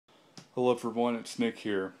Hello everyone, it's Nick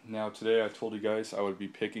here. Now today I told you guys I would be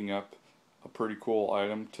picking up a pretty cool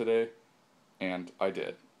item today, and I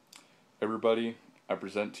did. Everybody, I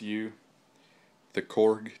present to you the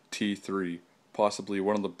Korg T3, possibly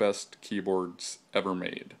one of the best keyboards ever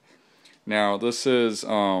made. Now this is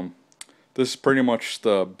pretty much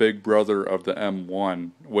the big brother of the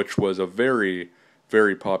M1, which was a very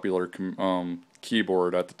popular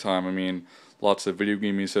keyboard at the time. I mean, lots of video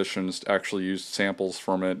game musicians actually used samples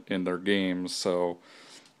from it in their games, so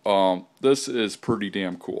this is pretty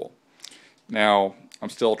damn cool. Now, I'm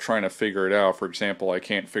still trying to figure it out. For example, I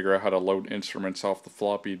can't figure out how to load instruments off the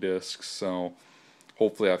floppy disks, so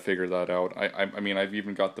hopefully I figure that out. I mean, I've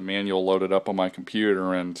even got the manual loaded up on my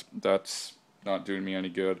computer, and that's not doing me any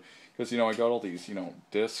good. Because, I got all these,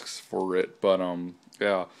 discs for it, but,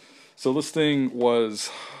 yeah. So this thing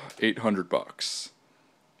was $800.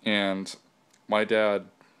 And my dad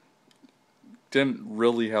didn't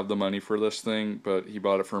really have the money for this thing, but he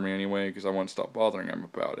bought it for me anyway because I wouldn't stop bothering him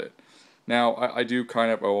about it. Now, I do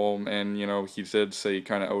kind of owe him, and, he did say he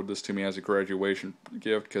kind of owed this to me as a graduation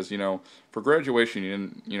gift because, for graduation he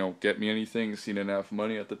didn't, get me anything because he didn't have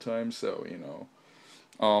money at the time, so,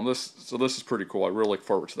 this is pretty cool. I really look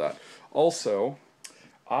forward to that. Also,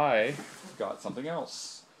 I got something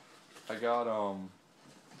else. I got,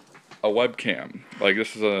 a webcam. Like,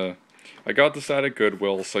 I got this at a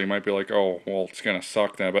Goodwill, so you might be like, oh, well, it's gonna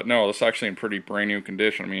suck then. But no, this is actually in pretty brand new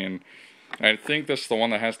condition. I mean, I think this is the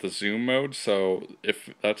one that has the zoom mode, so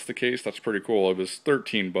if that's the case, that's pretty cool. It was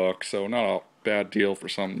 $13, so not a bad deal for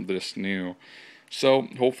something this new. So,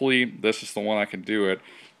 hopefully, this is the one I can do it.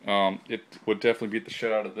 It would definitely beat the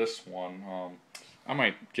shit out of this one. I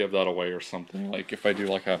might give that away or something. Like, if I do,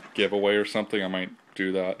 like, a giveaway or something, I might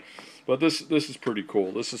do that. But this is pretty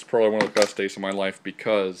cool. This is probably one of the best days of my life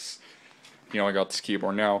because, I got this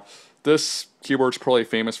keyboard. Now, this keyboard's probably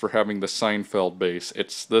famous for having the Seinfeld bass. The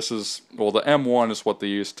M1 is what they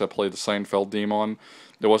used to play the Seinfeld theme on.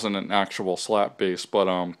 It wasn't an actual slap bass, but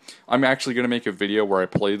I'm actually going to make a video where I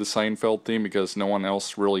play the Seinfeld theme because no one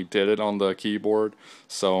else really did it on the keyboard.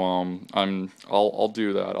 So I'll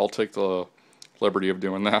do that. I'll take the liberty of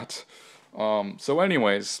doing that. So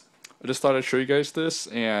anyways, I just thought I'd show you guys this,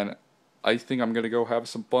 and I think I'm going to go have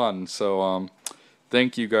some fun. So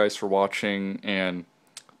thank you guys for watching, and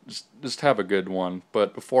just have a good one.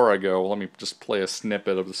 But before I go, let me just play a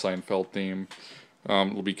snippet of the Seinfeld theme.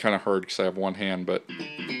 It'll be kind of hard because I have one hand, but...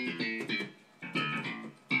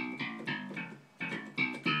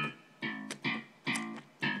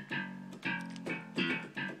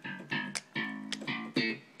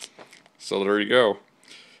 So there you go.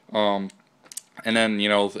 And then,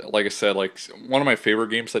 like I said, like, one of my favorite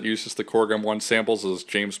games that uses the Korg M1 samples is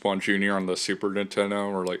James Bond Jr. on the Super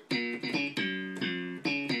Nintendo, or like...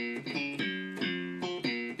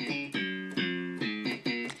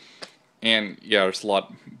 And, yeah, there's a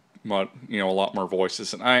lot more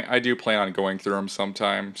voices, and I do plan on going through them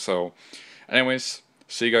sometime, so... Anyways,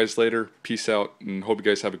 see you guys later, peace out, and hope you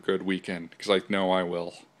guys have a good weekend, because I know I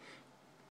will.